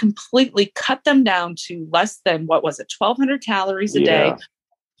and you completely cut them down to less than, 1,200 calories a day,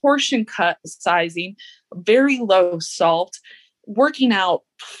 portion cut sizing, very low salt, working out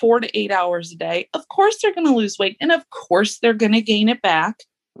 4 to 8 hours a day. Of course, they're going to lose weight. And of course, they're going to gain it back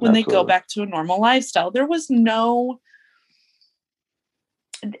when they go back to a normal lifestyle.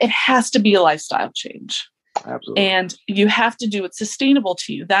 It has to be a lifestyle change. Absolutely. And you have to do it sustainable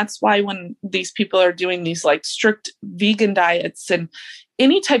to you. That's why when these people are doing these like strict vegan diets and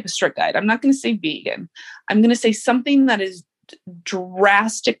any type of strict diet, I'm not going to say vegan. I'm going to say something that is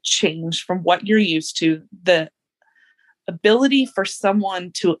drastic change from what you're used to. The ability for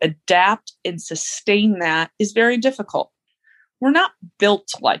someone to adapt and sustain that is very difficult. We're not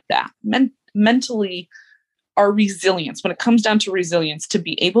built like that. Mentally, our resilience, when it comes down to resilience, to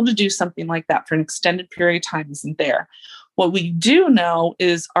be able to do something like that for an extended period of time isn't there. What we do know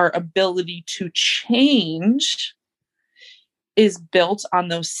is our ability to change is built on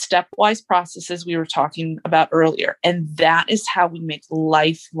those stepwise processes we were talking about earlier. And that is how we make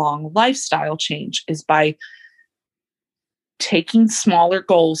lifelong lifestyle change, is by taking smaller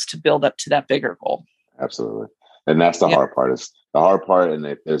goals to build up to that bigger goal. Absolutely. And that's the hard part. Is the hard part. And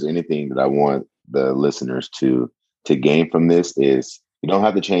if there's anything that I want the listeners to gain from this, is you don't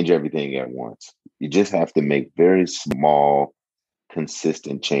have to change everything at once. You just have to make very small,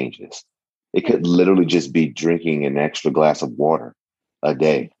 consistent changes. It could literally just be drinking an extra glass of water a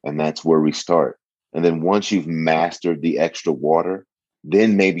day. And that's where we start. And then once you've mastered the extra water,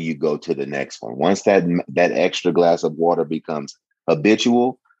 then maybe you go to the next one. Once that extra glass of water becomes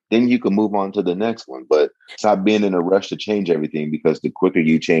habitual, then you can move on to the next one. But stop being in a rush to change everything, because the quicker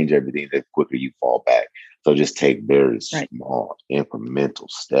you change everything, the quicker you fall back. So just take very small incremental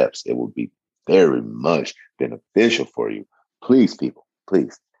steps. It will be very much beneficial for you. Please, people,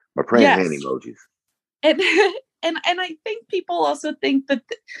 please. My praying hand emojis. And I think people also think that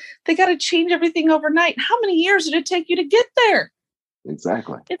they got to change everything overnight. How many years did it take you to get there?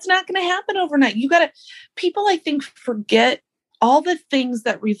 Exactly. It's not going to happen overnight. People, I think, forget all the things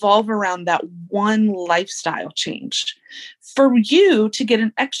that revolve around that one lifestyle change. For you to get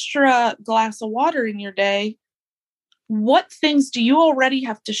an extra glass of water in your day, what things do you already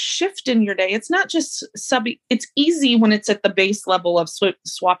have to shift in your day? It's not just it's easy when it's at the base level of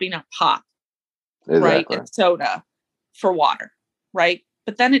swapping out pop, right? And soda for water, right?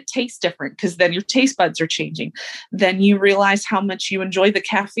 But then it tastes different, because then your taste buds are changing. Then you realize how much you enjoy the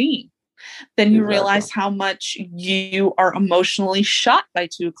caffeine. Then you realize how much you are emotionally shot by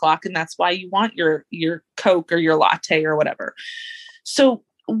 2:00, and that's why you want your Coke or your latte or whatever. So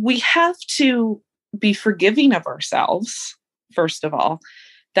we have to be forgiving of ourselves, first of all,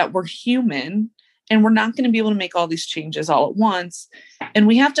 that we're human and we're not going to be able to make all these changes all at once. And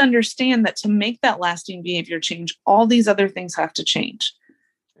we have to understand that to make that lasting behavior change, all these other things have to change.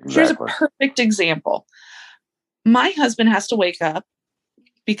 Exactly. Here's a perfect example. My husband has to wake up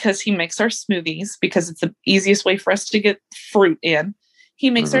because he makes our smoothies, because it's the easiest way for us to get fruit in. He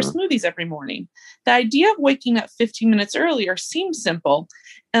makes our smoothies every morning. The idea of waking up 15 minutes earlier seems simple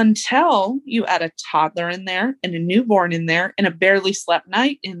until you add a toddler in there and a newborn in there and a barely slept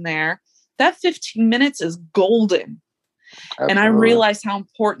night in there. That 15 minutes is golden. Absolutely. And I realize how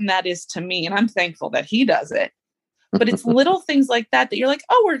important that is to me. And I'm thankful that he does it. But it's little things like that you're like,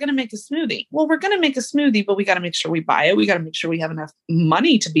 oh, we're going to make a smoothie. Well, we're going to make a smoothie, but we got to make sure we buy it. We got to make sure we have enough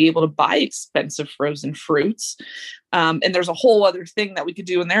money to be able to buy expensive frozen fruits. And there's a whole other thing that we could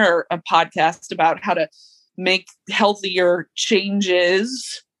do in there, a podcast about how to make healthier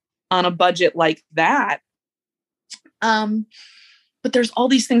changes on a budget like that. But there's all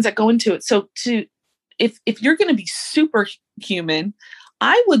these things that go into it. So if you're going to be superhuman,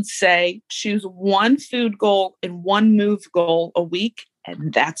 I would say choose one food goal and one move goal a week,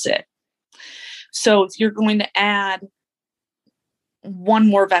 and that's it. So if you're going to add one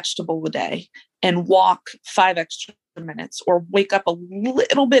more vegetable a day and walk 5 extra minutes, or wake up a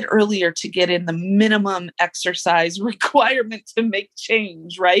little bit earlier to get in the minimum exercise requirement to make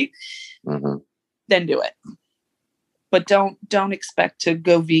change, right? Then do it. But don't expect to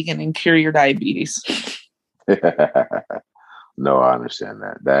go vegan and cure your diabetes. No, I understand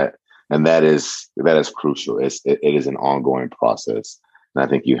that. That is crucial. It is an ongoing process. And I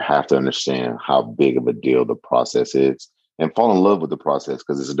think you have to understand how big of a deal the process is and fall in love with the process,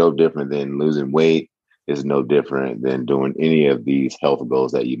 because it's no different than losing weight. It's no different than doing any of these health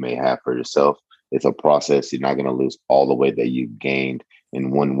goals that you may have for yourself. It's a process. You're not going to lose all the weight that you've gained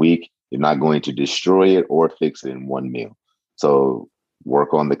in 1 week. You're not going to destroy it or fix it in one meal. So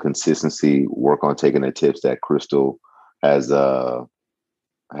work on the consistency, work on taking the tips that Crystal has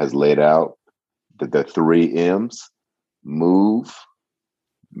laid out, the 3 M's: move,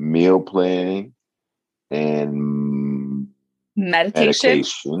 meal planning, and meditation.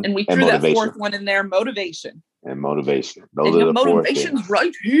 And we threw that 4th one in there, motivation. And motivation. Those are the motivation's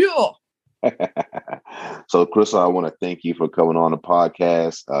right here. So, Crystal, I want to thank you for coming on the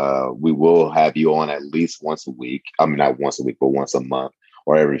podcast. We will have you on at least once a week. I mean, not once a week, but once a month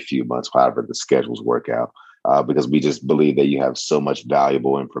or every few months, however the schedules work out. Because we just believe that you have so much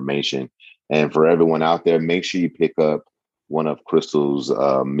valuable information. And for everyone out there, make sure you pick up one of Crystal's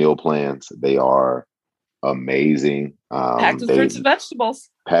meal plans. They are amazing. Packed with fruits and vegetables.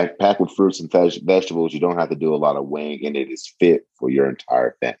 Packed with fruits and vegetables. You don't have to do a lot of weighing, and it is fit for your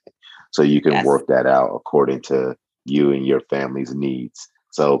entire family. So you can work that out according to you and your family's needs.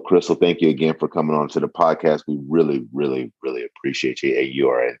 So, Crystal, thank you again for coming on to the podcast. We really, really, really appreciate you. And you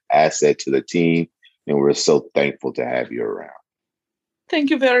are an asset to the team, and we're so thankful to have you around. Thank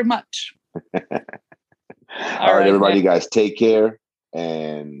you very much. All right, everybody, you guys take care.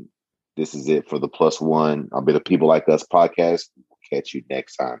 And this is it for the Plus One. I'll be the People Like Us podcast. We'll catch you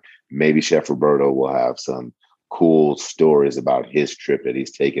next time. Maybe Chef Roberto will have some cool stories about his trip that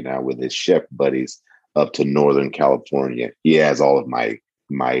he's taken out with his chef buddies up to Northern California. He has all of my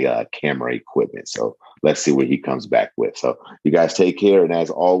camera equipment. So let's see what he comes back with. So you guys take care. And as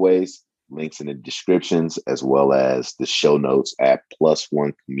always, links in the descriptions as well as the show notes at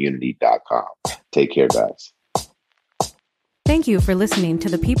plusoncommunity.com. Take care, guys. Thank you for listening to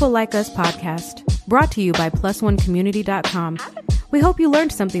the People Like Us podcast, brought to you by plusoncommunity.com. We hope you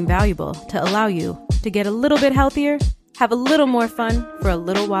learned something valuable to allow you to get a little bit healthier, have a little more fun for a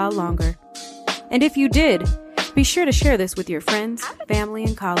little while longer. And if you did, be sure to share this with your friends, family,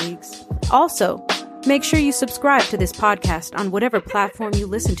 and colleagues. Also, make sure you subscribe to this podcast on whatever platform you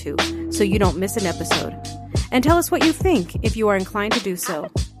listen to so you don't miss an episode. And tell us what you think if you are inclined to do so.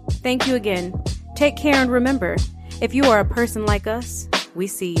 Thank you again. Take care, and remember, if you are a person like us, we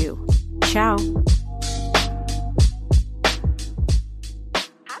see you. Ciao.